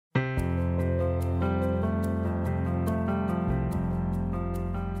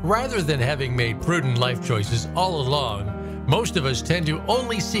Rather than having made prudent life choices all along, most of us tend to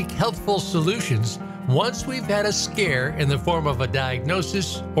only seek healthful solutions once we've had a scare in the form of a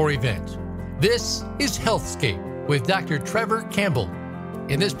diagnosis or event. This is Healthscape with Dr. Trevor Campbell.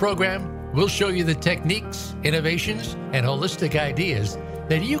 In this program, we'll show you the techniques, innovations, and holistic ideas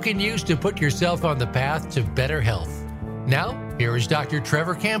that you can use to put yourself on the path to better health. Now, here is Dr.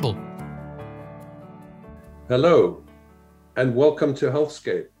 Trevor Campbell. Hello, and welcome to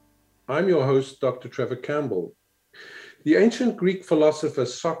Healthscape. I'm your host, Dr. Trevor Campbell. The ancient Greek philosopher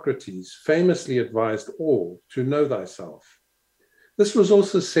Socrates famously advised all to know thyself. This was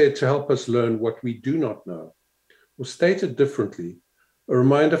also said to help us learn what we do not know, or stated differently, a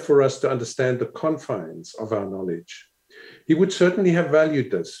reminder for us to understand the confines of our knowledge. He would certainly have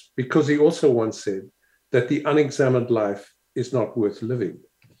valued this because he also once said that the unexamined life is not worth living.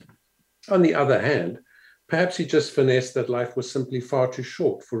 On the other hand, perhaps he just finessed that life was simply far too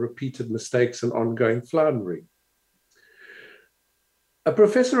short for repeated mistakes and ongoing floundering. A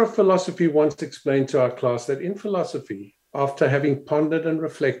professor of philosophy once explained to our class that in philosophy, after having pondered and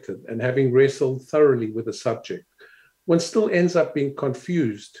reflected and having wrestled thoroughly with a subject, one still ends up being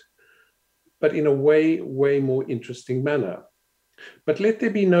confused, but in a way more interesting manner. But let there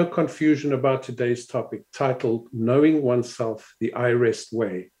be no confusion about today's topic, titled Knowing Oneself, the iRest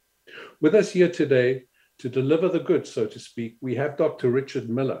Way. With us here today to deliver the goods, so to speak, we have Dr. Richard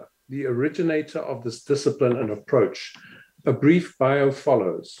Miller, the originator of this discipline and approach. A brief bio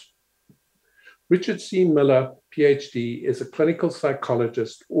follows. Richard C. Miller, PhD, is a clinical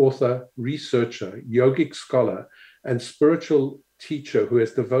psychologist, author, researcher, yogic scholar, and spiritual teacher who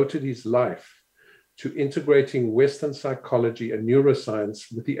has devoted his life to integrating Western psychology and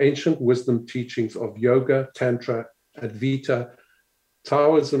neuroscience with the ancient wisdom teachings of yoga, tantra, Advaita,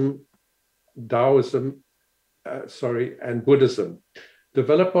 Taoism, and Buddhism.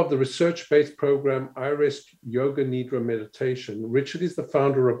 Developer of the research-based program iRest Yoga Nidra Meditation, Richard is the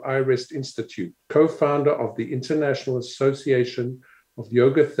founder of iRest Institute, co-founder of the International Association of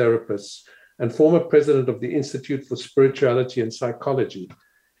Yoga Therapists, and former president of the Institute for Spirituality and Psychology.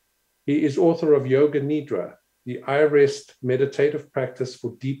 He is author of Yoga Nidra, the iRest meditative practice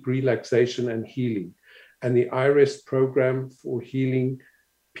for deep relaxation and healing, and the iRest program for healing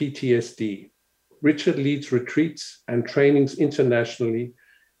PTSD. Richard leads retreats and trainings internationally,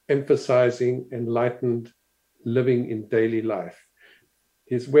 emphasizing enlightened living in daily life.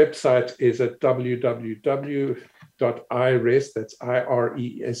 His website is at www.irest, that's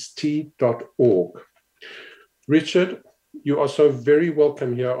irest.org. Richard, you are so very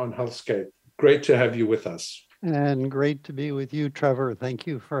welcome here on Healthscape. Great to have you with us. And great to be with you, Trevor. Thank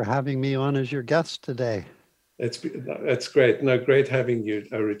you for having me on as your guest today. That's great. No, great having you,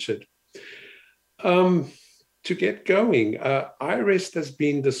 Richard. To get going, iRest has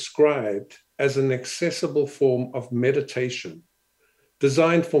been described as an accessible form of meditation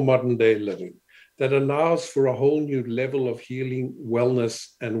designed for modern day living that allows for a whole new level of healing,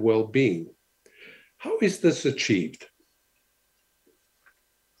 wellness, and well-being. How is this achieved?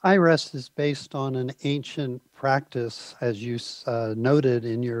 iRest is based on an ancient practice, as you noted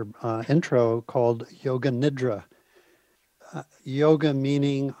in your intro, called Yoga Nidra. Yoga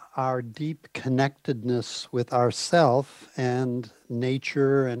meaning our deep connectedness with ourself and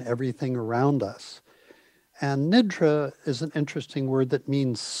nature and everything around us. And Nidra is an interesting word that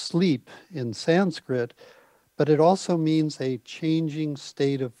means sleep in Sanskrit, but it also means a changing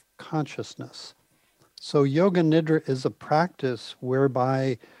state of consciousness. So Yoga Nidra is a practice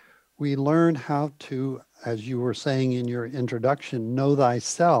whereby we learn how to, as you were saying in your introduction, know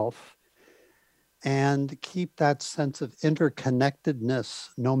thyself and keep that sense of interconnectedness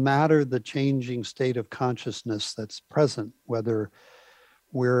no matter the changing state of consciousness that's present, whether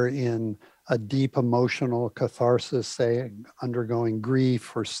we're in a deep emotional catharsis, say undergoing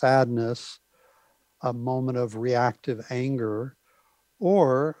grief or sadness, a moment of reactive anger,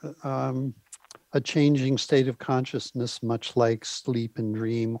 or a changing state of consciousness, much like sleep and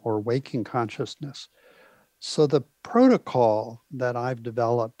dream or waking consciousness. So the protocol that I've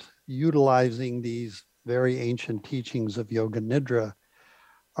developed utilizing these very ancient teachings of Yoga Nidra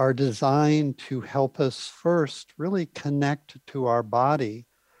are designed to help us first really connect to our body,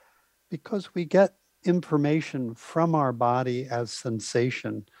 because we get information from our body as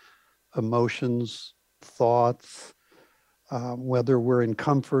sensation, emotions, thoughts, whether we're in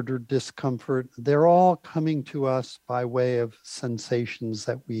comfort or discomfort, they're all coming to us by way of sensations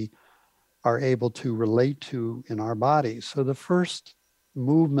that we are able to relate to in our body. So the first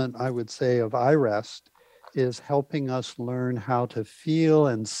movement, I would say, of iRest is helping us learn how to feel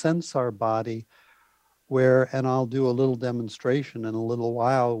and sense our body where, and I'll do a little demonstration in a little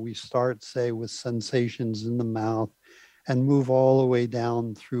while, we start, say, with sensations in the mouth and move all the way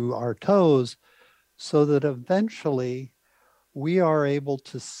down through our toes so that eventually we are able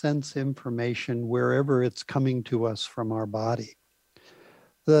to sense information wherever it's coming to us from our body.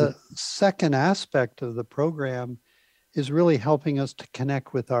 The second aspect of the program is really helping us to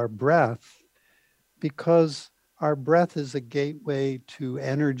connect with our breath, because our breath is a gateway to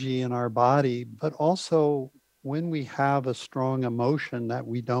energy in our body, but also when we have a strong emotion that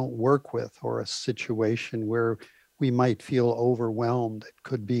we don't work with, or a situation where we might feel overwhelmed. It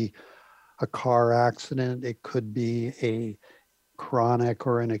could be a car accident, it could be a chronic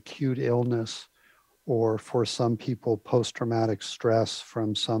or an acute illness, or for some people, post-traumatic stress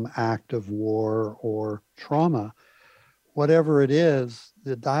from some act of war or trauma. Whatever it is,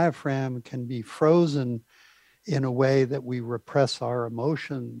 the diaphragm can be frozen in a way that we repress our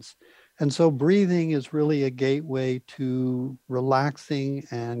emotions. And so breathing is really a gateway to relaxing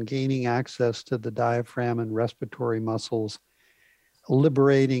and gaining access to the diaphragm and respiratory muscles,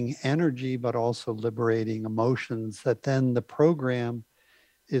 liberating energy, but also liberating emotions, that then the program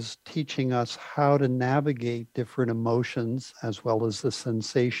is teaching us how to navigate different emotions, as well as the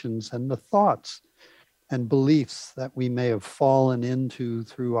sensations and the thoughts and beliefs that we may have fallen into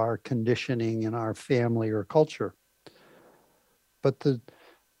through our conditioning in our family or culture. But the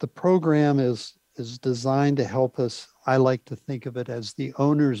program is designed to help us. I like to think of it as the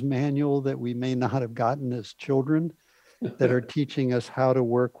owner's manual that we may not have gotten as children, that are teaching us how to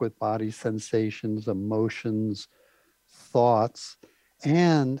work with body sensations, emotions, thoughts,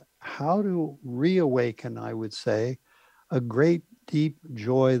 and how to reawaken, I would say, a great deep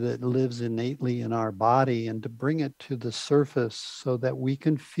joy that lives innately in our body, and to bring it to the surface so that we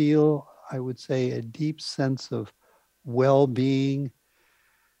can feel, I would say, a deep sense of well-being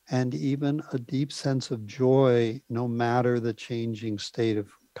and even a deep sense of joy, no matter the changing state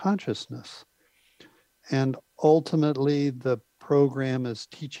of consciousness. And ultimately, the program is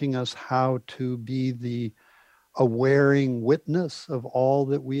teaching us how to be the awareing witness of all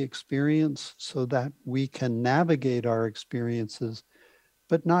that we experience, so that we can navigate our experiences,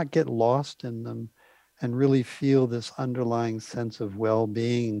 but not get lost in them, and really feel this underlying sense of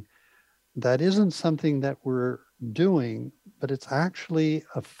well-being that isn't something that we're doing, but it's actually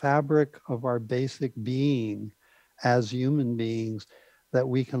a fabric of our basic being as human beings that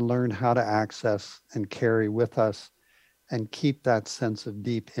we can learn how to access and carry with us, and keep that sense of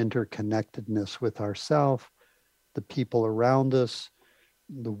deep interconnectedness with ourselves, the people around us,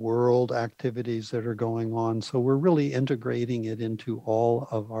 the world activities that are going on. So we're really integrating it into all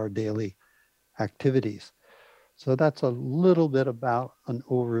of our daily activities. So that's a little bit about an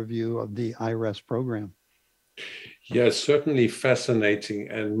overview of the iRest program. Yeah, certainly fascinating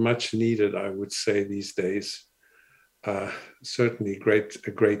and much needed, I would say, these days. Certainly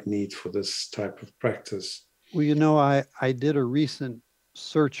a great need for this type of practice. Well, you know, I did a recent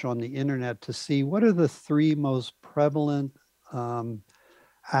search on the internet to see what are the three most prevalent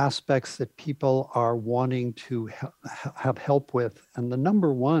aspects that people are wanting to have help with. And the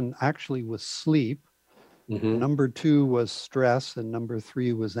number one actually was sleep. Mm-hmm. Number two was stress, and number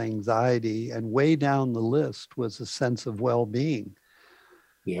three was anxiety. And way down the list was a sense of well-being.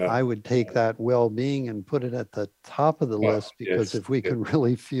 Yeah. I would take that well-being and put it at the top of the list, because if we can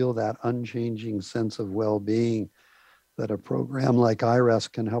really feel that unchanging sense of well-being that a program like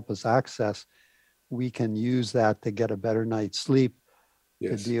iRest can help us access, we can use that to get a better night's sleep,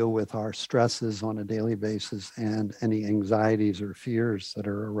 to deal with our stresses on a daily basis and any anxieties or fears that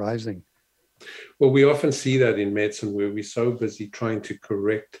are arising. Well, we often see that in medicine, where we're so busy trying to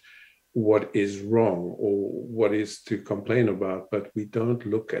correct what is wrong or what is to complain about, but we don't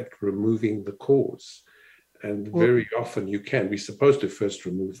look at removing the cause. And very often we're supposed to first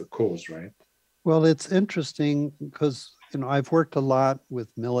remove the cause, right? Well, it's interesting because, you know, I've worked a lot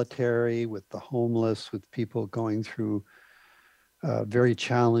with military, with the homeless, with people going through very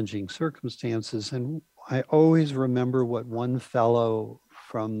challenging circumstances. And I always remember what one fellow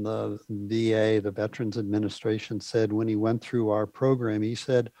from the VA, the Veterans Administration, said when he went through our program. He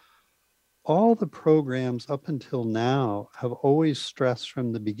said, all the programs up until now have always stressed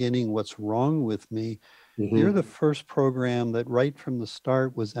from the beginning what's wrong with me. Mm-hmm. You're the first program that right from the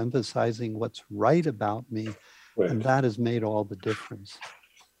start was emphasizing what's right about me. Right. And that has made all the difference.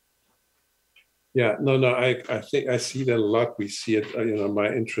 Yeah, no, I think I see that a lot. We see it, you know, my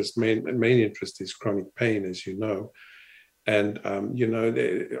main interest is chronic pain, as you know. And, you know,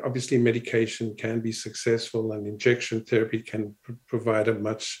 obviously medication can be successful, and injection therapy can provide a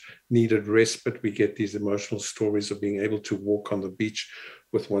much needed respite. We get these emotional stories of being able to walk on the beach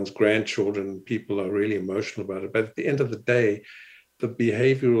with one's grandchildren. People are really emotional about it. But at the end of the day, the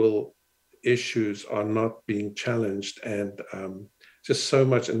behavioral issues are not being challenged, and just so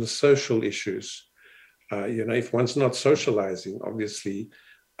much in the social issues. If one's not socializing, obviously,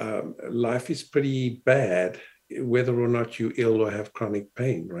 life is pretty bad, whether or not you're ill or have chronic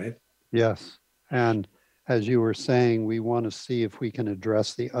pain, right? Yes. And as you were saying, we want to see if we can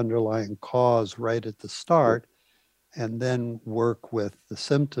address the underlying cause right at the start and then work with the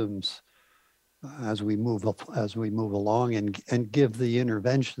symptoms as we move along and give the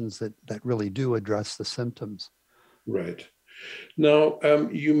interventions that really do address the symptoms. Right. Now,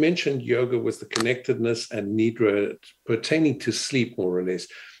 you mentioned yoga was the connectedness and nidra pertaining to sleep, more or less.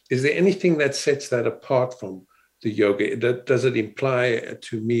 Is there anything that sets that apart from the yoga? Does it imply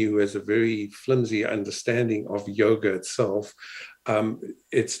to me, who has a very flimsy understanding of yoga itself,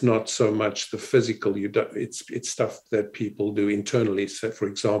 it's not so much the physical, it's stuff that people do internally. So, for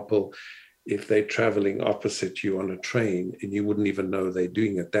example, if they're traveling opposite you on a train and you wouldn't even know they're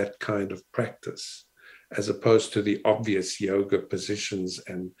doing it, that kind of practice, as opposed to the obvious yoga positions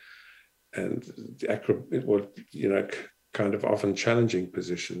and kind of often challenging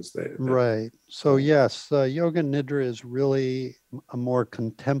positions there. Right. So yes, Yoga Nidra is really a more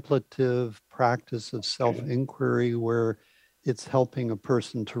contemplative practice of self-inquiry where it's helping a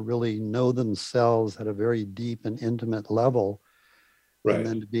person to really know themselves at a very deep and intimate level. Right. And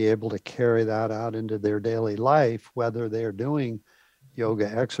then to be able to carry that out into their daily life, whether they're doing yoga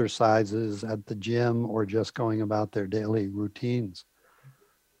exercises at the gym or just going about their daily routines.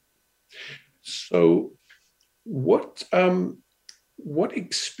 So what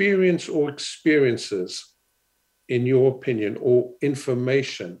experience or experiences, in your opinion, or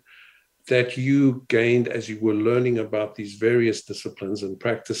information that you gained as you were learning about these various disciplines and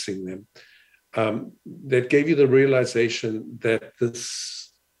practicing them, that gave you the realization that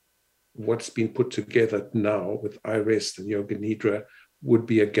what's been put together now with iRest and Yoga Nidra would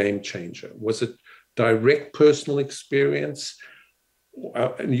be a game changer? Was it direct personal experience?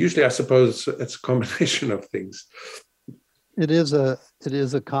 And usually, I suppose it's a combination of things. It is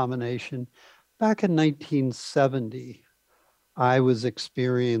a combination. Back in 1970, I was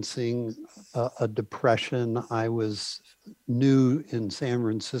experiencing a depression. I was new in San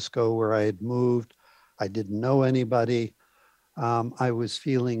Francisco where I had moved. I didn't know anybody. I was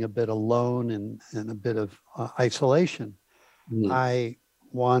feeling a bit alone and a bit of isolation. I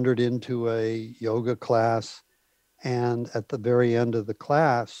wandered into a yoga class, and at the very end of the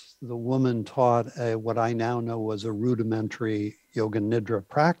class, the woman taught what I now know was a rudimentary Yoga Nidra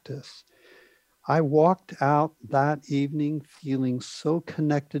practice. I walked out that evening feeling so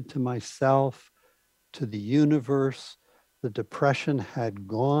connected to myself, to the universe. The depression had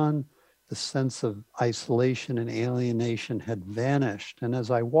gone. The sense of isolation and alienation had vanished. And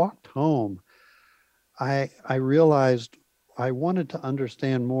as I walked home, I realized I wanted to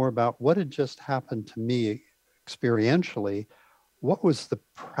understand more about what had just happened to me experientially. What was the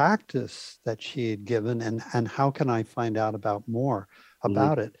practice that she had given, and how can I find out about more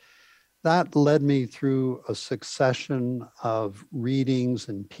about it? That led me through a succession of readings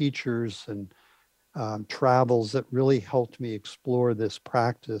and teachers and travels that really helped me explore this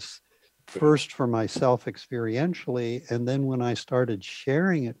practice, first for myself experientially, and then when I started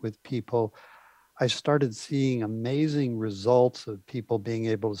sharing it with people, I started seeing amazing results of people being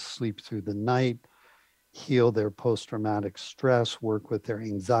able to sleep through the night, heal their post-traumatic stress, work with their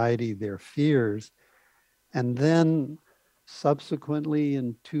anxiety, their fears. And then subsequently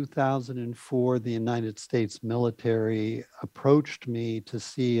in 2004, the United States military approached me to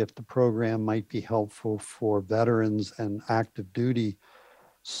see if the program might be helpful for veterans and active duty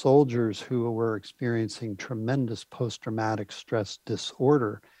soldiers who were experiencing tremendous post-traumatic stress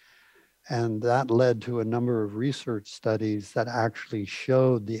disorder. And that led to a number of research studies that actually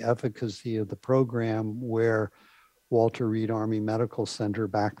showed the efficacy of the program, where Walter Reed Army Medical Center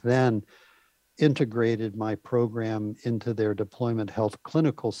back then integrated my program into their Deployment Health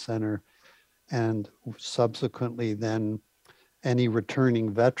Clinical Center. And subsequently then any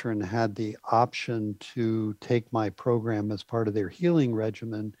returning veteran had the option to take my program as part of their healing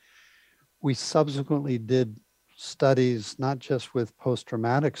regimen. We subsequently did studies, not just with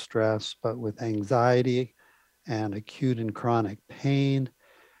post-traumatic stress, but with anxiety and acute and chronic pain.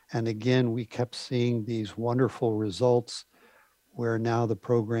 And again, we kept seeing these wonderful results where now the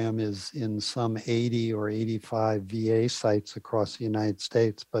program is in some 80 or 85 VA sites across the United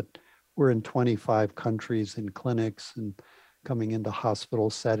States, but we're in 25 countries in clinics and coming into hospital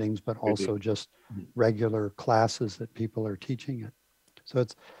settings, but also just regular classes that people are teaching it. So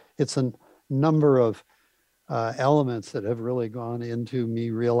it's a number of elements that have really gone into me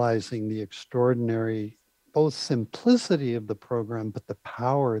realizing the extraordinary, both simplicity of the program, but the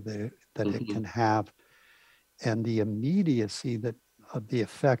power that it can have, and the immediacy of the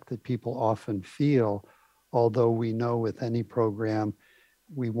effect that people often feel. Although we know with any program,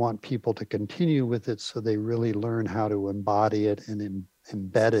 we want people to continue with it so they really learn how to embody it and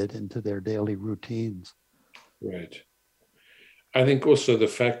embed it into their daily routines. Right. I think also the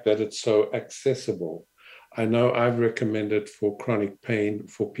fact that it's so accessible. I know I've recommended for chronic pain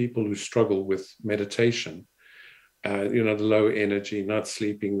for people who struggle with meditation, the low energy, not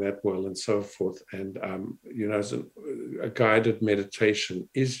sleeping that well, and so forth. And, as a guided meditation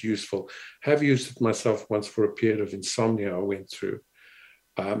is useful. Have used it myself once for a period of insomnia I went through.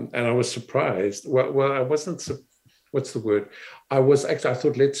 And I was surprised. Well, I wasn't, what's the word? I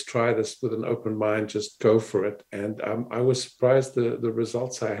thought, let's try this with an open mind, just go for it. And I was surprised the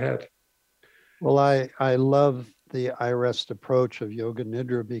results I had. Well, I love the iRest approach of Yoga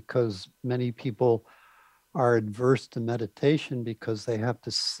Nidra because many people are adverse to meditation because they have to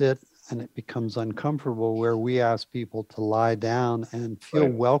sit and it becomes uncomfortable, where we ask people to lie down and feel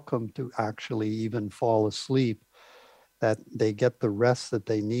welcome to actually even fall asleep, that they get the rest that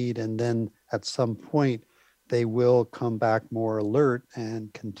they need. And then at some point, they will come back more alert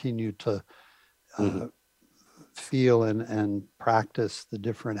and continue to feel and practice the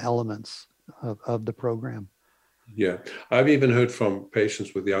different elements of the program. Yeah, I've even heard from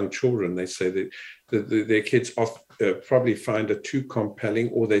patients with young children. They say that their kids probably find it too compelling,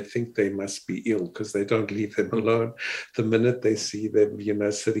 or they think they must be ill because they don't leave them alone the minute they see them,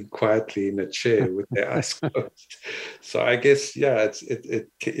 sitting quietly in a chair with their eyes closed. So I guess, yeah,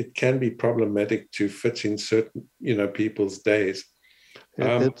 it can be problematic to fit in certain, people's days.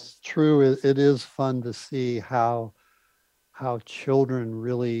 It's true. It is fun to see how children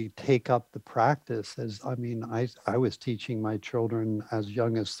really take up the practice. I was teaching my children as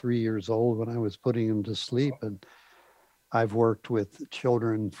young as 3 years old when I was putting them to sleep. And I've worked with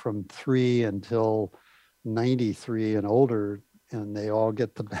children from 3 until 93 and older, and they all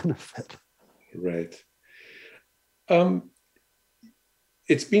get the benefit. Right.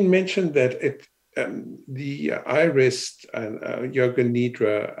 It's been mentioned that the iRest and Yoga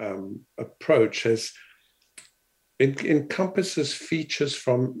Nidra approach encompasses features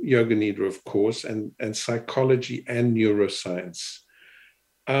from Yoga Nidra, of course, and psychology and neuroscience.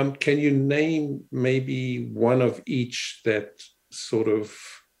 Can you name maybe one of each that sort of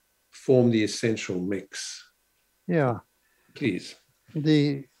form the essential mix? Yeah. Please.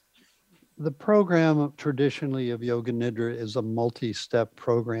 The program traditionally of Yoga Nidra is a multi-step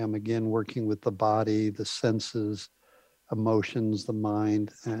program, again, working with the body, the senses, emotions, the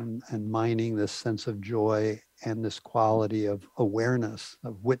mind, and mining this sense of joy and this quality of awareness,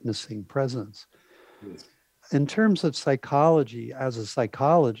 of witnessing presence. Yes. In terms of psychology, as a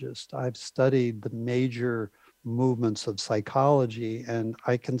psychologist, I've studied the major movements of psychology, and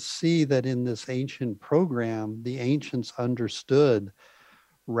I can see that in this ancient program, the ancients understood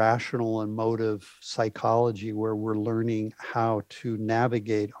rational and motive psychology, where we're learning how to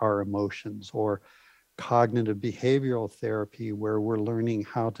navigate our emotions, or cognitive behavioral therapy, where we're learning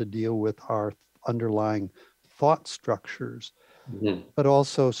how to deal with our underlying thought structures, but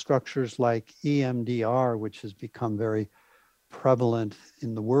also structures like EMDR, which has become very prevalent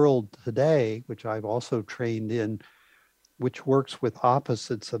in the world today, which I've also trained in, which works with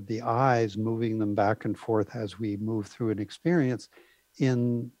opposites of the eyes, moving them back and forth as we move through an experience.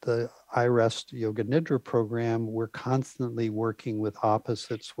 In the iRest Yoga Nidra program, we're constantly working with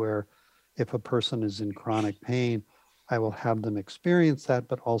opposites, where if a person is in chronic pain, I will have them experience that,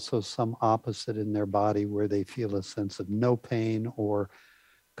 but also some opposite in their body where they feel a sense of no pain or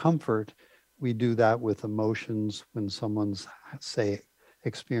comfort. We do that with emotions. When someone's, say,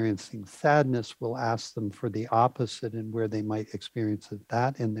 experiencing sadness, we'll ask them for the opposite and where they might experience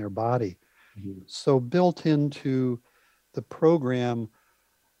that in their body. So built into the program,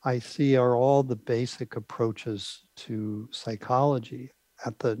 I see, are all the basic approaches to psychology.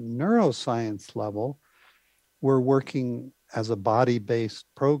 At the neuroscience level, we're working as a body-based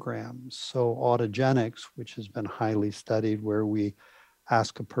program. So autogenics, which has been highly studied, where we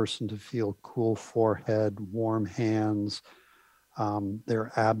ask a person to feel cool forehead, warm hands,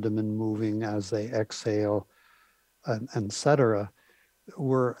 their abdomen moving as they exhale, etc.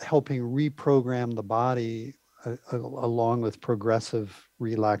 We're helping reprogram the body along with progressive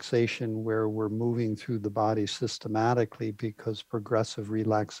relaxation, where we're moving through the body systematically, because progressive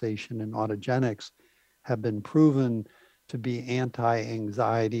relaxation and autogenics have been proven to be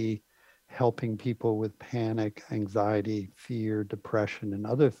anti-anxiety, helping people with panic, anxiety, fear, depression, and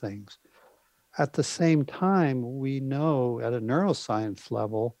other things. At the same time, we know at a neuroscience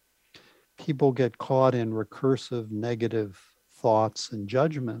level, people get caught in recursive negative thoughts and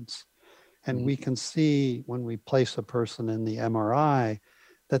judgments. And we can see when we place a person in the MRI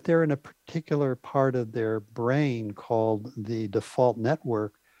that they're in a particular part of their brain called the default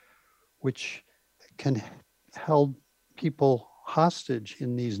network, which can hold people hostage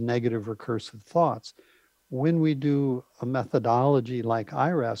in these negative recursive thoughts. When we do a methodology like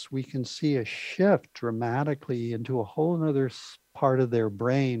iRest, we can see a shift dramatically into a whole other part of their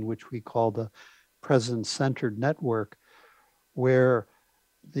brain, which we call the present-centered network, where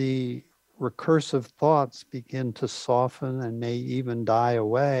the recursive thoughts begin to soften and may even die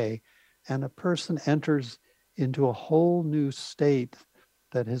away. And a person enters into a whole new state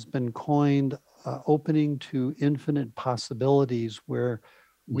that has been coined opening to infinite possibilities, where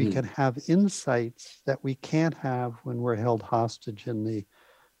we can have insights that we can't have when we're held hostage in the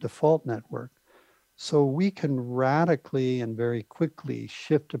default network. So we can radically and very quickly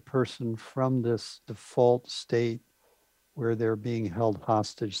shift a person from this default state where they're being held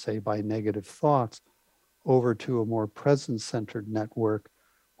hostage, say, by negative thoughts, over to a more present-centered network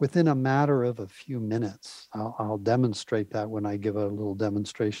within a matter of a few minutes. I'll demonstrate that when I give a little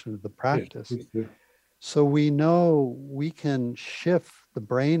demonstration of the practice. Yes. So we know we can shift the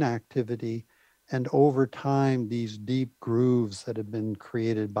brain activity, and over time, these deep grooves that have been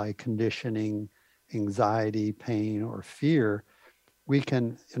created by conditioning, anxiety, pain, or fear, we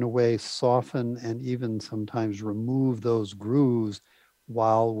can, in a way, soften and even sometimes remove those grooves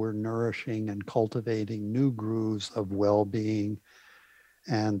while we're nourishing and cultivating new grooves of well-being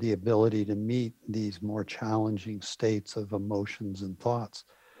and the ability to meet these more challenging states of emotions and thoughts.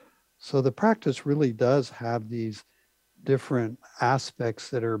 So the practice really does have these different aspects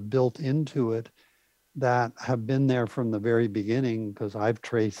that are built into it that have been there from the very beginning, because I've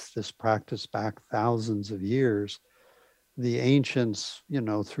traced this practice back thousands of years. The ancients,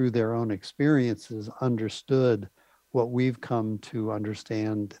 through their own experiences, understood what we've come to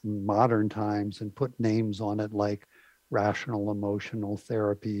understand in modern times and put names on it, like rational emotional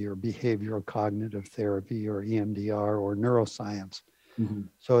therapy or behavioral cognitive therapy or EMDR or neuroscience.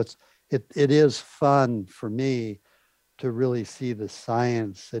 So it is fun for me to really see the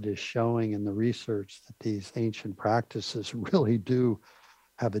science that is showing in the research that these ancient practices really do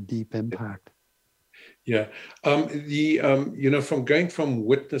have a deep impact. Yeah. From going from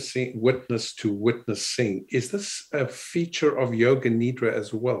witness to witnessing, is this a feature of Yoga Nidra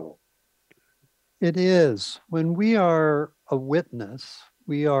as well? It is. When we are a witness,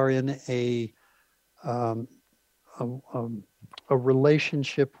 we are in a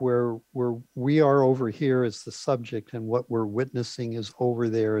relationship where we are over here as the subject, and what we're witnessing is over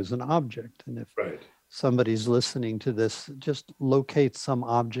there as an object. And if somebody's listening to this, just locate some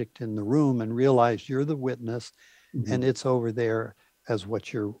object in the room and realize you're the witness, and it's over there as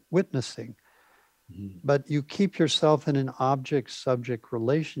what you're witnessing. But you keep yourself in an object-subject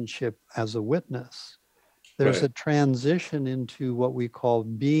relationship as a witness. There's a transition into what we call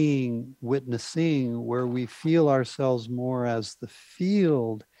being witnessing, where we feel ourselves more as the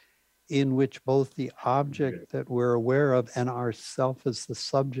field in which both the object that we're aware of and ourself as the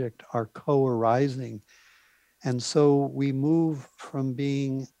subject are co-arising. And so we move from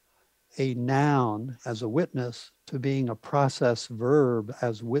being a noun as a witness to being a process verb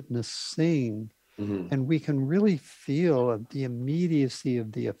as witnessing. And we can really feel the immediacy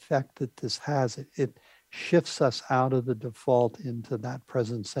of the effect that this has. It shifts us out of the default into that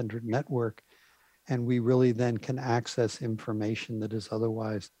present-centered network, and we really then can access information that is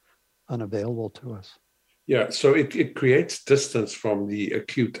otherwise unavailable to us. Yeah, so it creates distance from the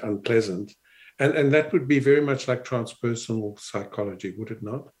acute unpleasant, and that would be very much like transpersonal psychology, would it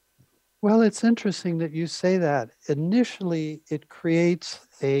not? Well, it's interesting that you say that. Initially, it creates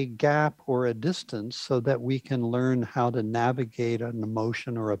a gap or a distance so that we can learn how to navigate an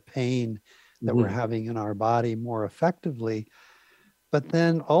emotion or a pain that we're having in our body more effectively. But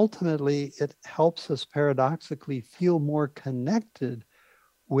then ultimately, it helps us paradoxically feel more connected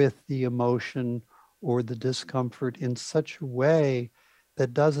with the emotion or the discomfort in such a way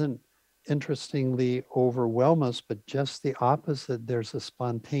that doesn't, interestingly, overwhelm us, but just the opposite. There's a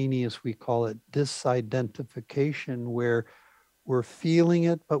spontaneous, we call it disidentification, where we're feeling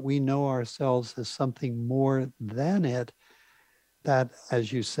it, but we know ourselves as something more than it. That,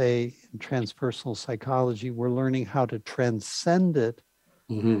 as you say, in transpersonal psychology, we're learning how to transcend it,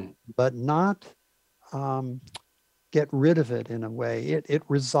 but not get rid of it in a way. It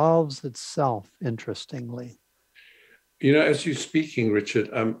resolves itself, interestingly. As you're speaking, Richard,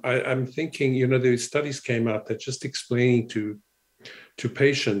 I'm thinking, there studies came out that just explaining to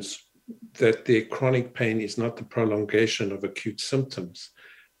patients that their chronic pain is not the prolongation of acute symptoms,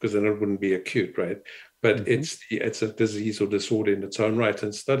 because then it wouldn't be acute, right? But it's a disease or disorder in its own right.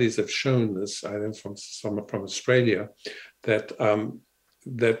 And studies have shown this, I think from Australia, that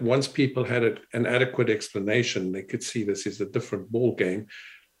that once people had an adequate explanation, they could see this is a different ball game.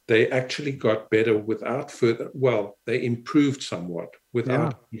 They actually got better without they improved somewhat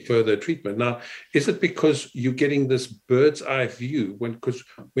without further treatment. Now, is it because you're getting this bird's eye view? Because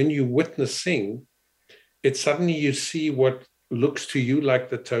when you're witnessing, it suddenly you see what looks to you like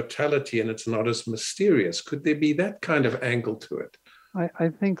the totality, and it's not as mysterious. Could there be that kind of angle to it? I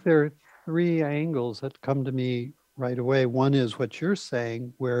think there are three angles that come to me right away. One is what you're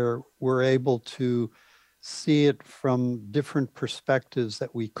saying, where we're able to see it from different perspectives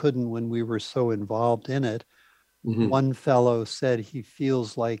that we couldn't when we were so involved in it. One fellow said he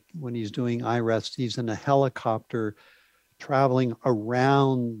feels like when he's doing iRest, he's in a helicopter traveling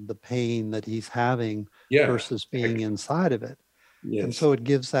around the pain that he's having versus being inside of it. Yes. And so it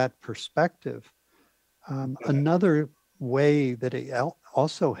gives that perspective. Another way that it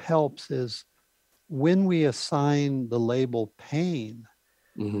also helps is when we assign the label pain,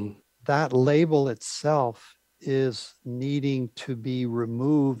 that label itself is needing to be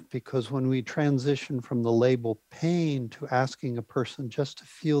removed, because when we transition from the label pain to asking a person just to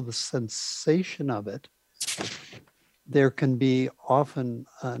feel the sensation of it, there can be often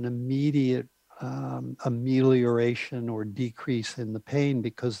an immediate amelioration or decrease in the pain,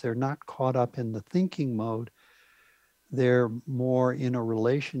 because they're not caught up in the thinking mode. They're more in a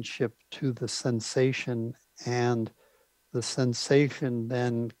relationship to the sensation, and the sensation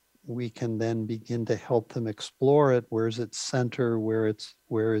then we can then begin to help them explore it. Where is its center? Where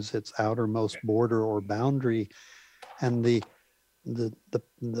is its outermost border or boundary? And the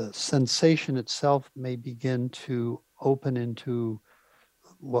sensation itself may begin to open into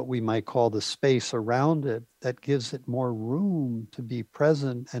what we might call the space around it that gives it more room to be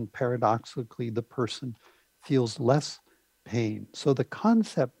present, and paradoxically the person feels less pain. So the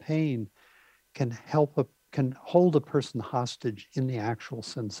concept pain can hold a person hostage in the actual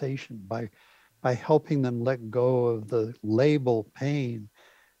sensation by helping them let go of the label pain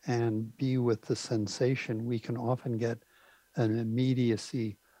and be with the sensation. We can often get an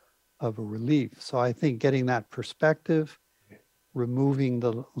immediacy of a relief. So I think getting that perspective, removing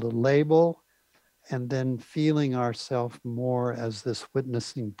the label, and then feeling ourselves more as this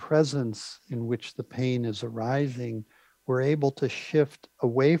witnessing presence in which the pain is arising, we're able to shift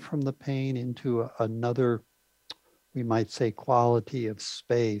away from the pain into another, we might say, quality of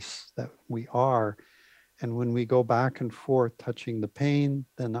space that we are. And when we go back and forth touching the pain,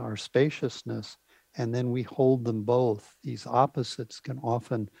 then our spaciousness, and then we hold them both, these opposites can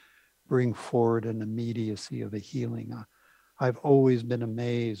often bring forward an immediacy of a healing. I've always been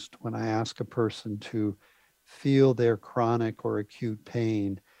amazed when I ask a person to feel their chronic or acute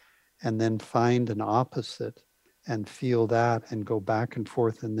pain and then find an opposite and feel that and go back and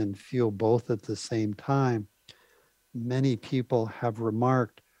forth and then feel both at the same time. Many people have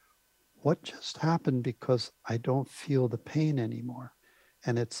remarked, what just happened, because I don't feel the pain anymore.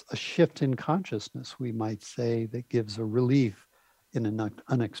 And it's a shift in consciousness, we might say, that gives a relief in an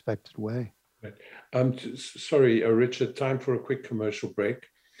unexpected way. Right. Sorry, Richard, time for a quick commercial break.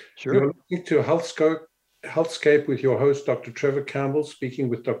 Sure. You're listening to Healthscape with your host, Dr. Trevor Campbell, speaking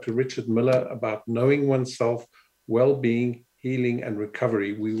with Dr. Richard Miller about knowing oneself, well-being, healing, and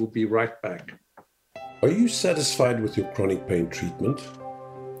recovery. We will be right back. Are you satisfied with your chronic pain treatment?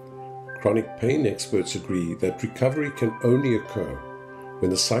 Chronic pain experts agree that recovery can only occur when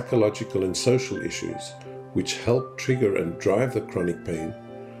the psychological and social issues which help trigger and drive the chronic pain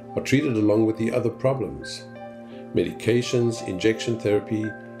are treated along with the other problems. Medications, injection therapy,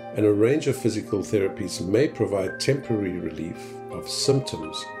 and a range of physical therapies may provide temporary relief of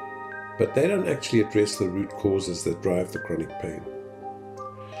symptoms, but they don't actually address the root causes that drive the chronic pain.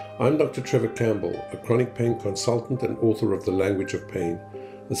 I'm Dr. Trevor Campbell, a chronic pain consultant and author of The Language of Pain,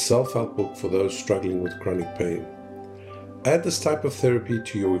 a self-help book for those struggling with chronic pain. Add this type of therapy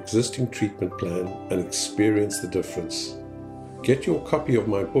to your existing treatment plan and experience the difference. Get your copy of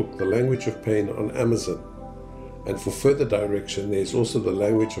my book, The Language of Pain, on Amazon. And for further direction, there's also the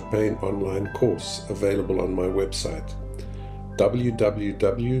Language of Pain online course available on my website,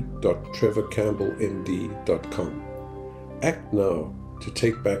 www.trevorcampbellmd.com. Act now to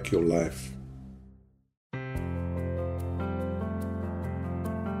take back your life.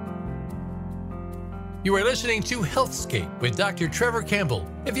 You are listening to Healthscape with Dr. Trevor Campbell.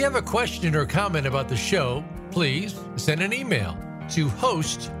 If you have a question or comment about the show, please send an email to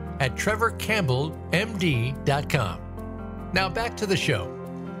host@trevorcampbellmd.com. Now back to the show.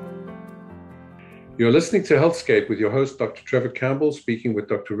 You're listening to Healthscape with your host, Dr. Trevor Campbell, speaking with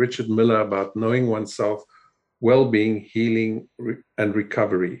Dr. Richard Miller about knowing oneself, well-being, healing, and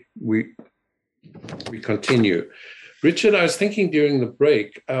recovery. We continue. Richard, I was thinking during the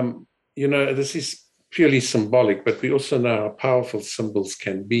break, this is purely symbolic, but we also know how powerful symbols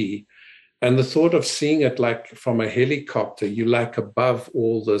can be. And the thought of seeing it like from a helicopter, you like above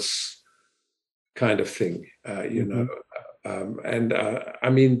all this kind of thing, I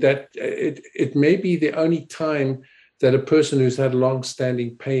mean that it may be the only time that a person who's had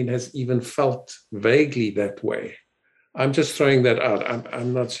long-standing pain has even felt vaguely that way. I'm just throwing that out.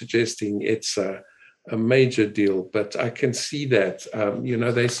 I'm not suggesting it's a major deal, but I can see that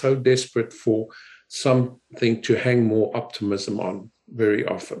they're so desperate for something to hang more optimism on very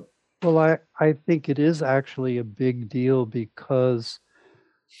often. Well, I think it is actually a big deal because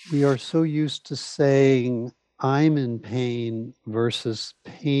we are so used to saying, I'm in pain versus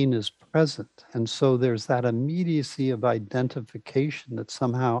pain is present. And so there's that immediacy of identification that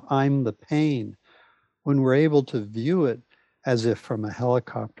somehow I'm the pain. When we're able to view it as if from a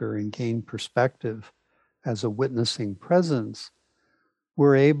helicopter and gain perspective as a witnessing presence,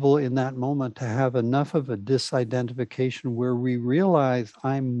 we're able in that moment to have enough of a disidentification where we realize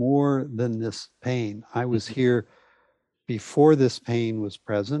I'm more than this pain. I was here before this pain was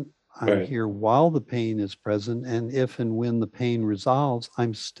present. I'm here while the pain is present. And if and when the pain resolves,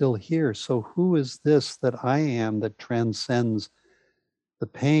 I'm still here. So who is this that I am that transcends the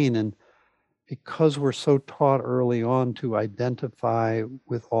pain? And because we're so taught early on to identify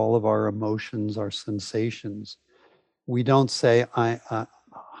with all of our emotions, our sensations, we don't say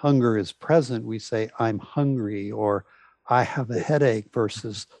hunger is present. We say I'm hungry, or I have a headache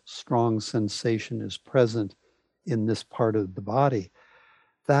versus strong sensation is present in this part of the body.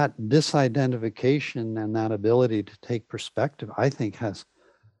 That disidentification and that ability to take perspective, I think, has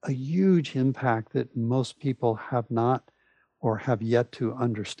a huge impact that most people have not or have yet to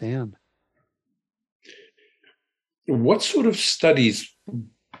understand. What sort of studies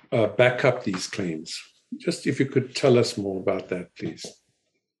back up these claims? Just if you could tell us more about that, please.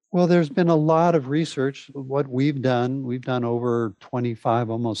 Well, there's been a lot of research. What we've done over 25,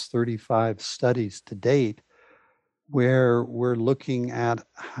 almost 35 studies to date, where we're looking at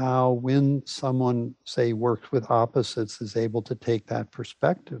how when someone, say, works with opposites, is able to take that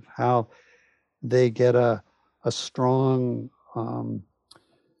perspective, how they get a strong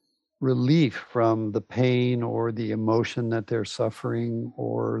relief from the pain or the emotion that they're suffering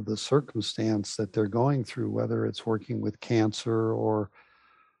or the circumstance that they're going through, whether it's working with cancer or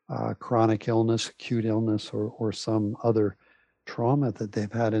chronic illness, acute illness, or some other trauma that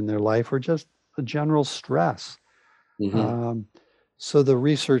they've had in their life, or just a general stress. So the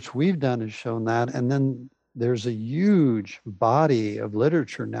research we've done has shown that. And then there's a huge body of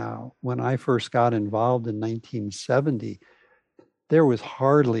literature now. When I first got involved in 1970, there was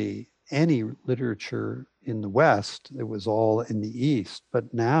hardly any literature in the West. It was all in the East.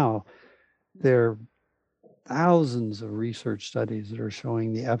 But now there are thousands of research studies that are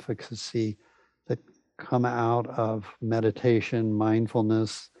showing the efficacy that come out of meditation,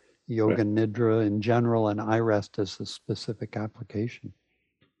 mindfulness, Yoga Nidra in general, and iRest as a specific application.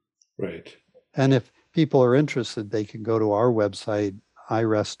 Right. And if people are interested, they can go to our website,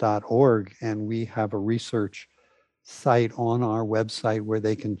 iRest.org, and we have a research site on our website where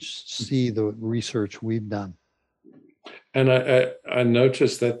they can see the research we've done. And I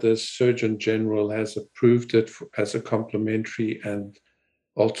noticed that the Surgeon General has approved it as a complementary and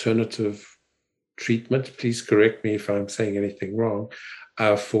alternative treatment. Please correct me if I'm saying anything wrong,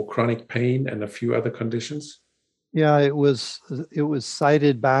 for chronic pain and a few other conditions. Yeah, it was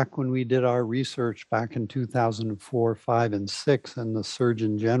cited back when we did our research back in 2004, 5, and 6, and the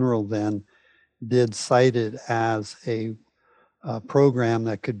Surgeon General then did cite it as a program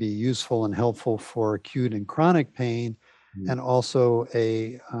that could be useful and helpful for acute and chronic pain, and also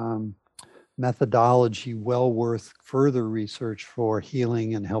a methodology well worth further research for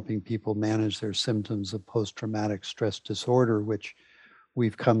healing and helping people manage their symptoms of post-traumatic stress disorder, which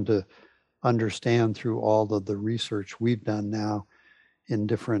we've come to understand through all of the research we've done now in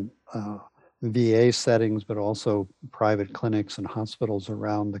different VA settings, but also private clinics and hospitals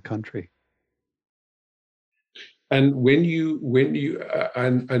around the country. And when you I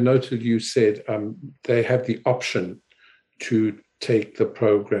noted you said they have the option to take the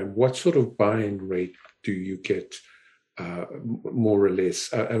program. What sort of buy-in rate do you get, more or less,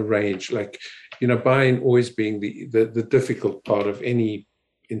 a range? Like, buy-in always being the difficult part of any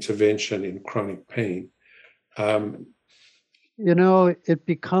intervention in chronic pain. It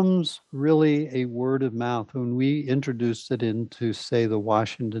becomes really a word of mouth. When we introduced it into, say, the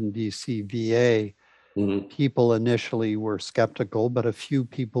Washington, D.C. VA, Mhm. People initially were skeptical, but a few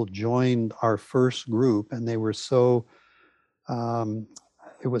people joined our first group, and they were so,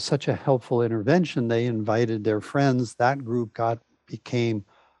 it was such a helpful intervention. They invited their friends. That group became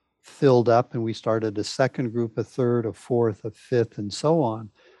filled up, and we started a second group, a third, a fourth, a fifth, and so on.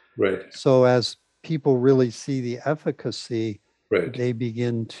 Right. So as people really see the efficacy, Right. they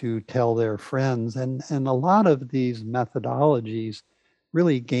begin to tell their friends. And a lot of these methodologies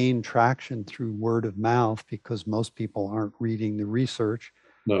really gain traction through word of mouth because most people aren't reading the research.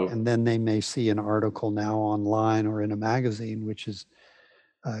 No. And then they may see an article now online or in a magazine, which is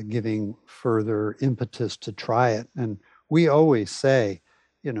giving further impetus to try it. And we always say,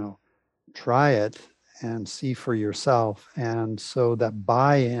 try it and see for yourself. And so that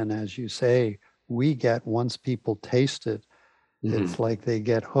buy-in, as you say, we get once people taste it, it's like they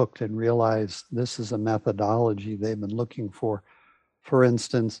get hooked and realize this is a methodology they've been looking for. For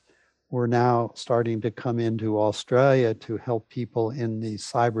instance, we're now starting to come into Australia to help people in the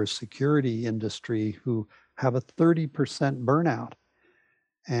cybersecurity industry who have a 30% burnout.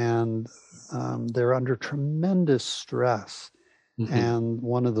 And they're under tremendous stress. And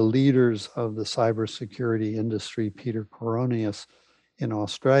one of the leaders of the cybersecurity industry, Peter Coronius in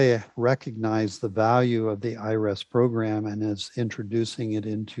Australia, recognized the value of the iRest program and is introducing it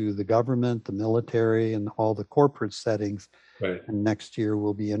into the government, the military, and all the corporate settings. Right. And next year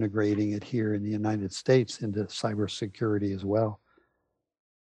we'll be integrating it here in the United States into cybersecurity as well.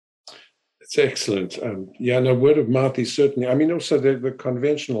 It's excellent. No, word of mouth is certainly, also the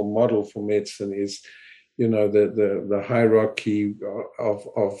conventional model for medicine is, the hierarchy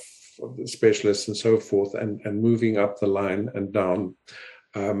of the specialists and so forth, and moving up the line and down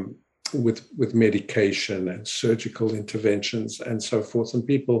with medication and surgical interventions and so forth. And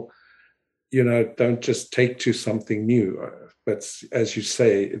people, don't just take to something new. But as you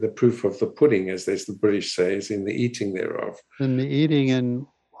say, the proof of the pudding, as the British say, is in the eating thereof. In the eating, and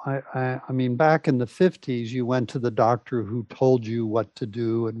I mean, back in the 50s, you went to the doctor who told you what to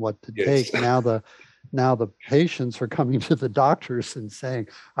do and what to take. Now the patients are coming to the doctors and saying,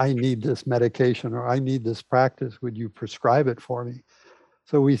 I need this medication or I need this practice. Would you prescribe it for me?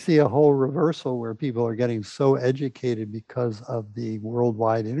 So we see a whole reversal where people are getting so educated because of the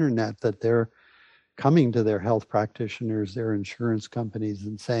worldwide internet that they're coming to their health practitioners, their insurance companies,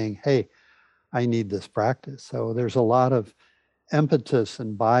 and saying, hey, I need this practice. So there's a lot of impetus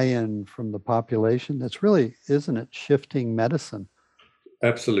and buy-in from the population that's really, isn't it, shifting medicine?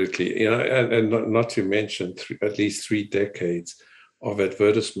 Absolutely. And not to mention at least 3 decades of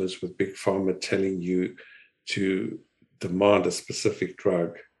advertisements with big pharma telling you to demand a specific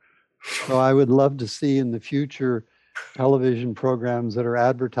drug. So I would love to see in the future television programs that are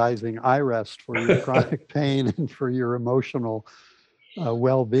advertising iRest for your chronic pain and for your emotional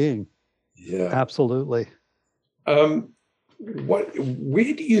well-being. Yeah. Absolutely.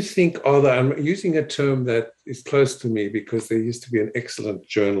 Where do you think I'm using a term that is close to me because there used to be an excellent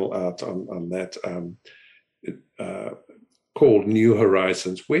journal out on that called New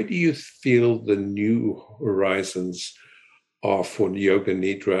Horizons. Where do you feel the new horizons are for Yoga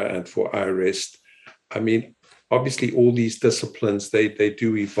Nidra and for iRest? Obviously all these disciplines, they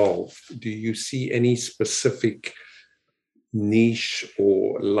do evolve. Do you see any specific niche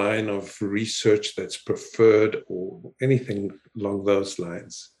or line of research that's preferred or anything along those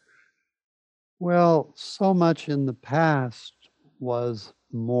lines? Well, so much in the past was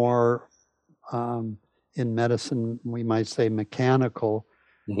more in medicine, we might say mechanical,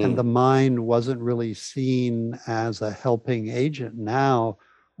 and the mind wasn't really seen as a helping agent. Now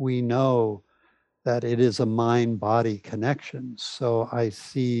we know that it is a mind-body connection. So I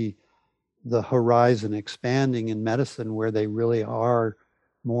see the horizon expanding in medicine where they really are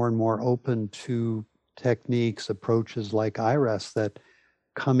more and more open to techniques, approaches like iRest that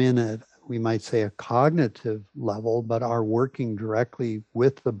come in at, we might say, a cognitive level, but are working directly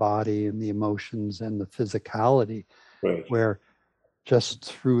with the body and the emotions and the physicality, right. Where just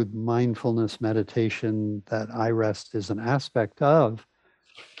through mindfulness meditation that iRest is an aspect of,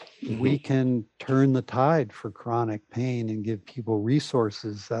 we can turn the tide for chronic pain and give people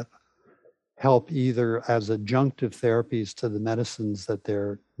resources that help either as adjunctive therapies to the medicines that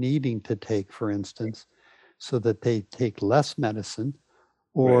they're needing to take, for instance, so that they take less medicine,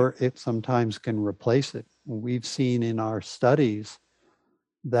 or it sometimes can replace it. We've seen in our studies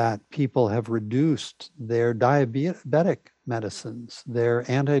that people have reduced their diabetic medicines, their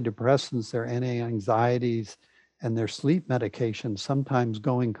antidepressants, their anti-anxieties, and their sleep medications, sometimes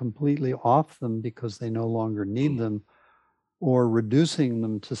going completely off them because they no longer need them, or reducing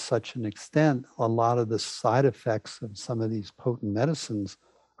them to such an extent, a lot of the side effects of some of these potent medicines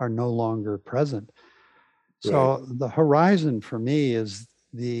are no longer present. Right. So the horizon for me is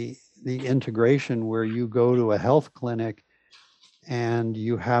the integration where you go to a health clinic and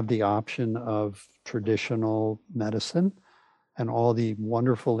you have the option of traditional medicine and all the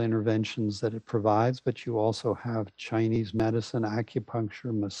wonderful interventions that it provides, but you also have Chinese medicine,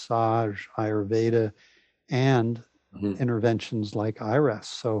 acupuncture, massage, Ayurveda, and Mhm. interventions like iRest.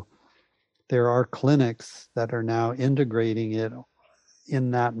 So there are clinics that are now integrating it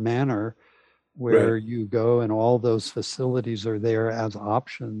in that manner Right. where you go and all those facilities are there as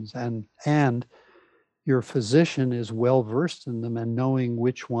options, and your physician is well versed in them and knowing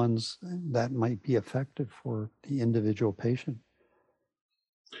which ones that might be effective for the individual patient.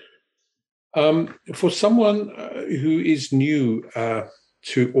 For someone who is new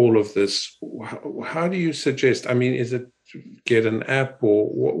to all of this, how do you suggest? I mean, is it get an app, or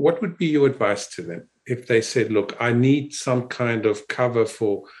what would be your advice to them if they said, look, I need some kind of cover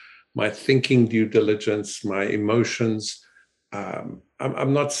for my thinking due diligence, my emotions?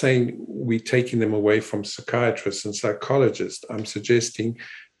 I'm not saying we're taking them away from psychiatrists and psychologists. I'm suggesting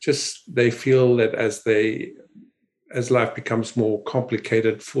just they feel that as life becomes more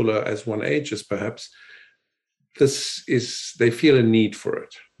complicated, fuller as one ages, perhaps, they feel a need for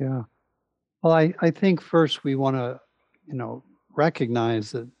it. Yeah. Well, I think first we want to,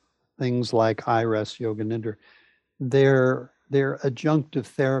 recognize that things like iRest, Yoga Nidra, they're adjunctive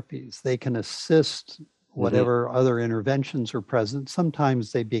therapies. They can assist Mm-hmm. whatever other interventions are present.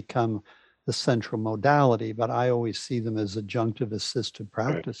 Sometimes they become the central modality, but I always see them as adjunctive assisted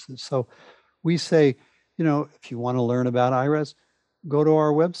Right. practices. So we say, if you want to learn about iRest, go to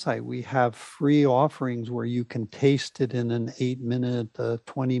our website. We have free offerings where you can taste it in an 8-minute, a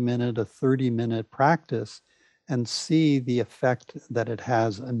 20-minute, a 30-minute practice and see the effect that it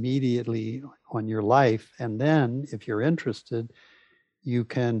has immediately on your life. And then, if you're interested, you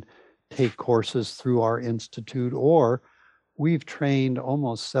can take courses through our institute, or we've trained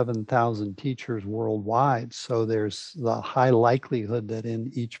almost 7,000 teachers worldwide. So there's the high likelihood that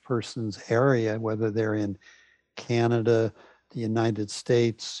in each person's area, whether they're in Canada, the United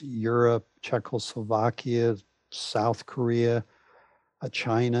States, Europe, Czechoslovakia, South Korea,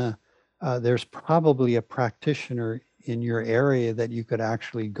 China, there's probably a practitioner in your area that you could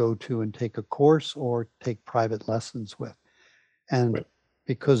actually go to and take a course or take private lessons with. And Right.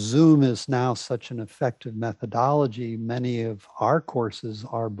 because Zoom is now such an effective methodology, many of our courses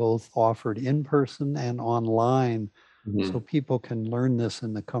are both offered in person and online, so Mm-hmm. people can learn this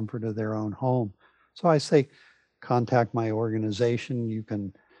in the comfort of their own home. So I say, contact my organization. You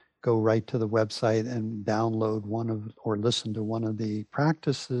can go right to the website and download one of or listen to one of the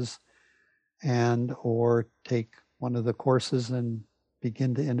practices and or take one of the courses and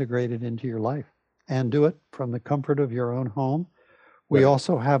begin to integrate it into your life and do it from the comfort of your own home. We Right.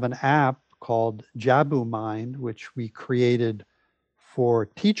 also have an app called Jabu Mind, which we created for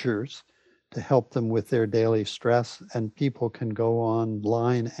teachers to help them with their daily stress. And people can go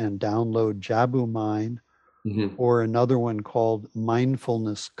online and download Jabu Mind, Mm-hmm. or another one called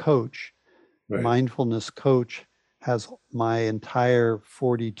Mindfulness Coach. Right. Mindfulness Coach has my entire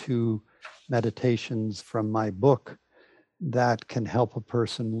 42 meditations from my book that can help a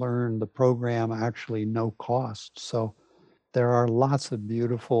person learn the program actually no cost. So there are lots of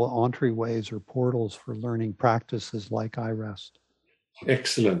beautiful entryways or portals for learning practices like iRest.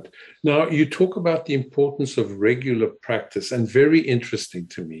 Excellent. Now, you talk about the importance of regular practice, and very interesting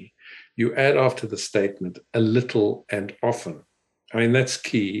to me, you add after the statement, a little and often. I mean, that's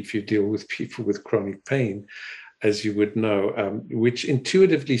key if you deal with people with chronic pain, as you would know, which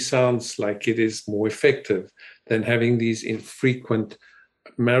intuitively sounds like it is more effective than having these infrequent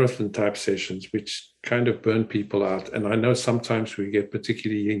marathon type sessions, which kind of burn people out. And I know sometimes we get,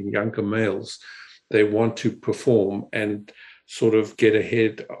 particularly in younger males, they want to perform and sort of get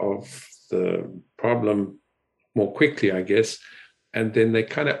ahead of the problem more quickly, I guess. And then they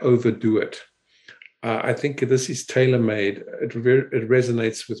kind of overdo it. I think this is tailor-made. It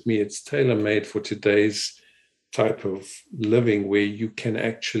resonates with me. It's tailor-made for today's type of living where you can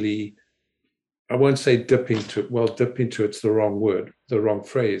actually, I won't say dip into it. Well, dip into it's the wrong word, the wrong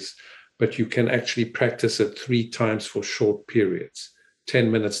phrase, but you can actually practice it 3 times for short periods, 10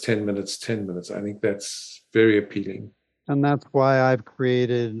 minutes, 10 minutes, 10 minutes. I think that's very appealing. And that's why I've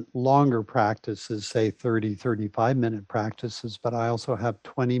created longer practices, say 30, 35-minute practices, but I also have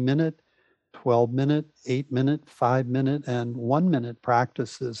 20-minute, 12-minute, 8-minute, 5-minute, and 1-minute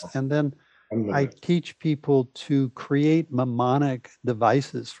practices. And then 1 I minute. teach people to create mnemonic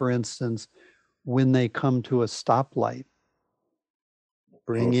devices. For instance, when they come to a stoplight,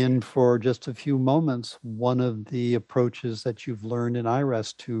 Bring in for just a few moments one of the approaches that you've learned in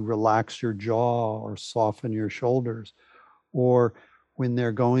iRest to relax your jaw or soften your shoulders. Or when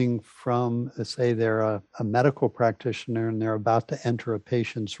they're going from, say, they're a medical practitioner and they're about to enter a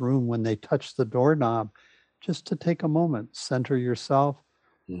patient's room, when they touch the doorknob, just to take a moment, center yourself,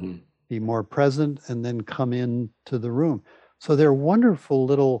 be more present, and then come into the room. So they're wonderful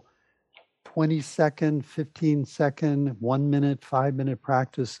little 20-second, 15-second, 1 minute, 5-minute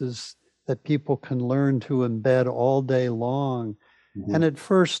practices that people can learn to embed all day long. And at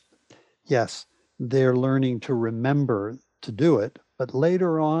first, yes, they're learning to remember to do it, but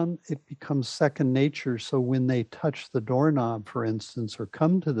later on, it becomes second nature. So when they touch the doorknob, for instance, or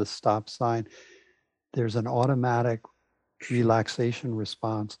come to the stop sign, there's an automatic relaxation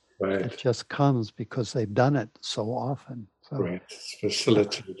response that just comes because they've done it so often. So it's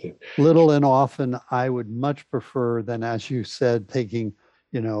facilitated. Little and often, I would much prefer than, as you said, taking,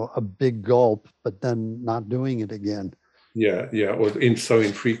 a big gulp, but then not doing it again. Yeah, or so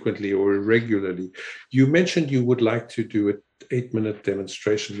infrequently or irregularly. You mentioned you would like to do an 8-minute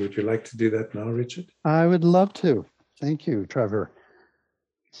demonstration. Would you like to do that now, Richard? I would love to. Thank you, Trevor.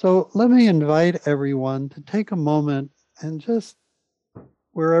 So let me invite everyone to take a moment and just,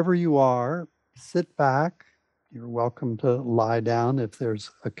 wherever you are, sit back. You're welcome to lie down if there's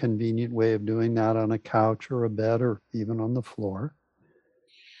a convenient way of doing that, on a couch or a bed or even on the floor.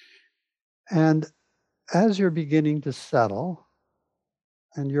 And as you're beginning to settle,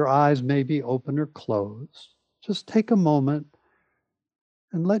 and your eyes may be open or closed, just take a moment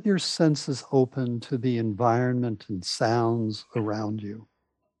and let your senses open to the environment and sounds around you.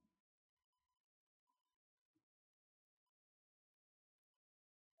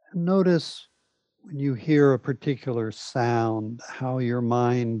 And notice when you hear a particular sound, how your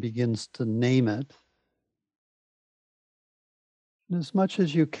mind begins to name it. And as much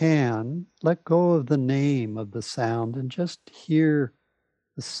as you can, let go of the name of the sound and just hear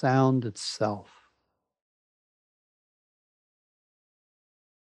the sound itself.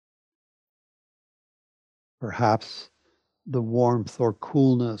 Perhaps the warmth or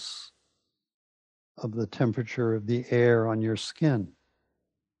coolness of the temperature of the air on your skin.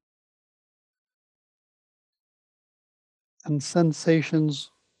 And sensations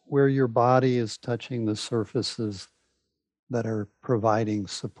where your body is touching the surfaces that are providing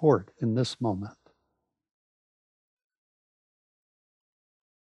support in this moment.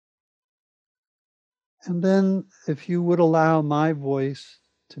 And then, if you would allow my voice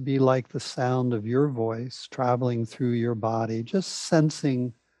to be like the sound of your voice traveling through your body, just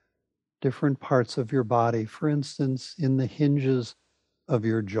sensing different parts of your body, for instance, in the hinges of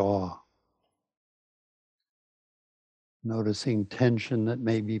your jaw. Noticing tension that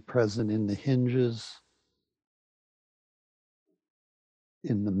may be present in the hinges,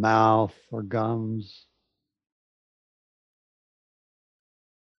 in the mouth or gums.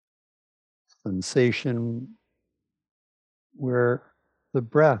 Sensation where the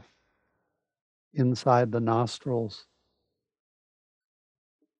breath inside the nostrils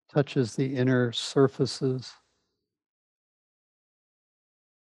touches the inner surfaces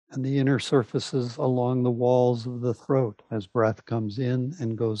and the inner surfaces along the walls of the throat as breath comes in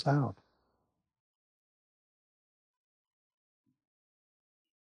and goes out.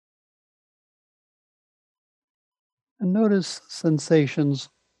 And notice sensations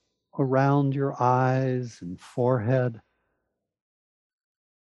around your eyes and forehead.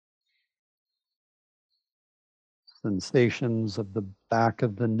 Sensations of the back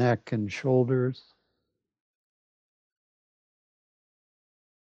of the neck and shoulders.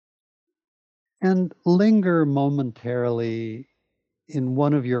 And linger momentarily in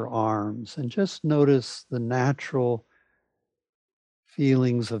one of your arms and just notice the natural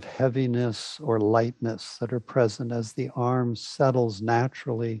feelings of heaviness or lightness that are present as the arm settles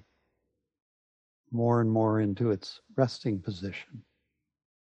naturally more and more into its resting position.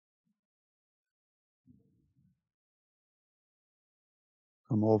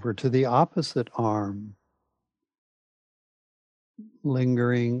 Come over to the opposite arm,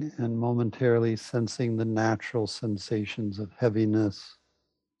 lingering and momentarily sensing the natural sensations of heaviness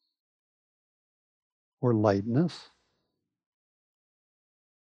or lightness.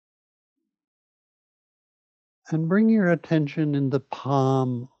 And bring your attention in the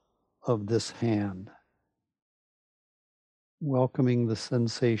palm of this hand, welcoming the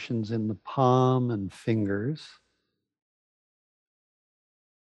sensations in the palm and fingers.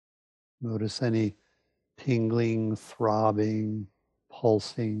 Notice any tingling, throbbing,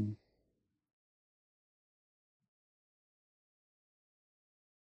 pulsing.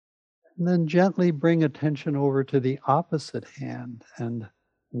 And then gently bring attention over to the opposite hand and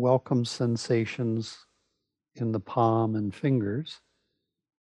welcome sensations in the palm and fingers.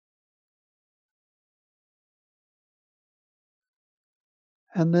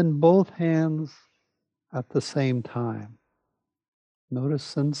 And then both hands at the same time. Notice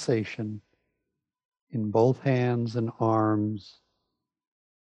sensation in both hands and arms,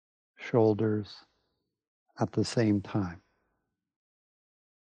 shoulders at the same time.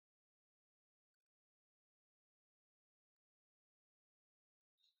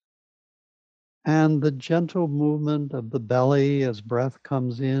 And the gentle movement of the belly as breath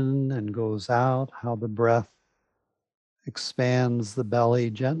comes in and goes out, how the breath expands the belly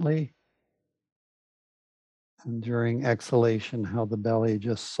gently. And during exhalation, how the belly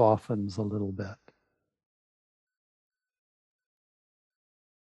just softens a little bit.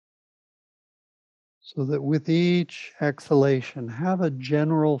 So that with each exhalation, have a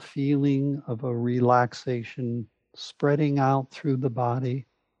general feeling of a relaxation spreading out through the body.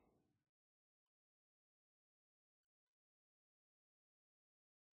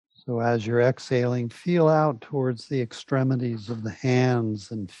 So as you're exhaling, feel out towards the extremities of the hands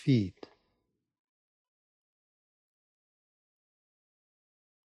and feet.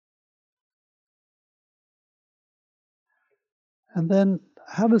 And then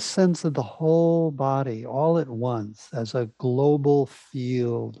have a sense of the whole body all at once as a global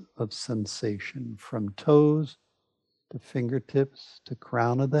field of sensation from toes to fingertips to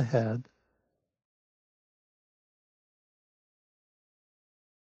crown of the head.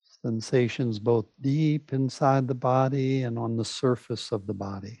 Sensations both deep inside the body and on the surface of the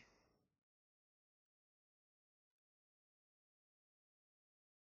body.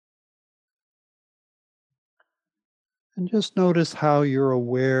 And just notice how you're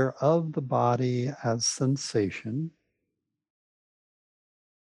aware of the body as sensation,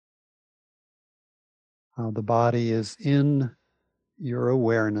 how the body is in your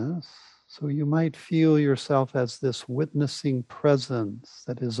awareness. So you might feel yourself as this witnessing presence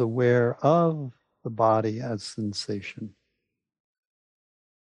that is aware of the body as sensation.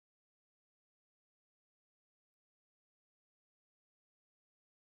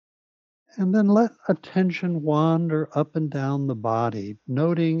 And then let attention wander up and down the body,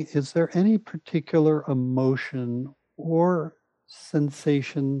 noting, is there any particular emotion or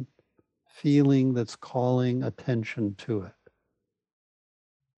sensation, feeling that's calling attention to it?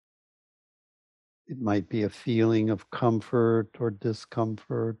 It might be a feeling of comfort or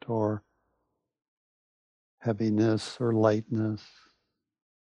discomfort or heaviness or lightness.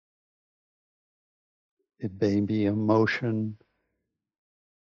 It may be emotion.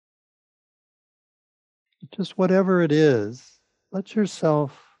 Just whatever it is, let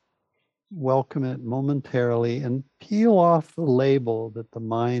yourself welcome it momentarily and peel off the label that the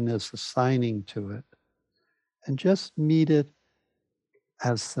mind is assigning to it and just meet it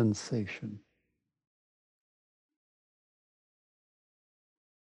as sensation.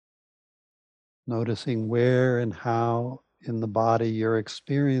 Noticing where and how in the body you're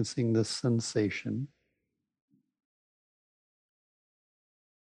experiencing this sensation.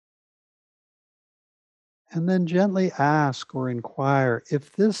 And then gently ask or inquire,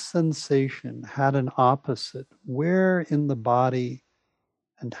 if this sensation had an opposite, where in the body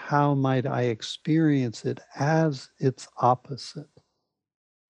and how might I experience it as its opposite?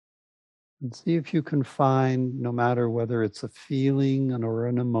 And see if you can find, no matter whether it's a feeling or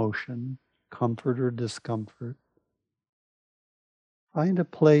an emotion, comfort or discomfort, find a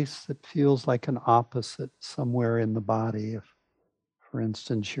place that feels like an opposite somewhere in the body. If, for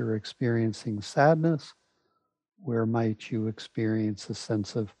instance, you're experiencing sadness, where might you experience a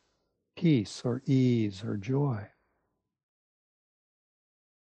sense of peace or ease or joy?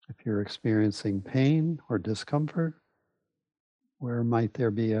 If you're experiencing pain or discomfort, where might there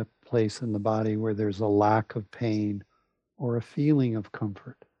be a place in the body where there's a lack of pain or a feeling of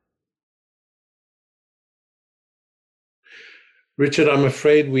comfort? Richard, I'm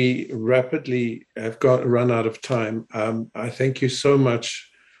afraid we rapidly have run out of time. I thank you so much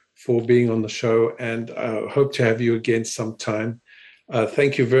for being on the show, and I hope to have you again sometime.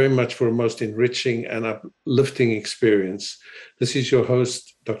 Thank you very much for a most enriching and uplifting experience. This is your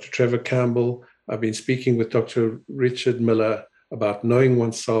host, Dr. Trevor Campbell. I've been speaking with Dr. Richard Miller about knowing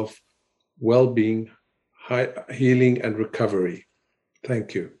oneself, well-being, healing, and recovery.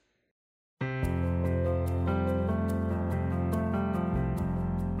 Thank you.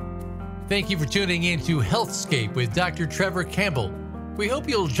 Thank you for tuning in to Healthscape with Dr. Trevor Campbell. We hope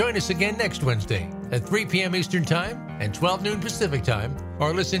you'll join us again next Wednesday at 3 p.m. Eastern Time and 12 noon Pacific Time,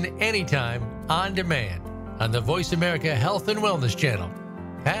 or listen anytime on demand on the Voice America Health and Wellness Channel.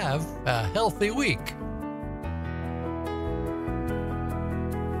 Have a healthy week.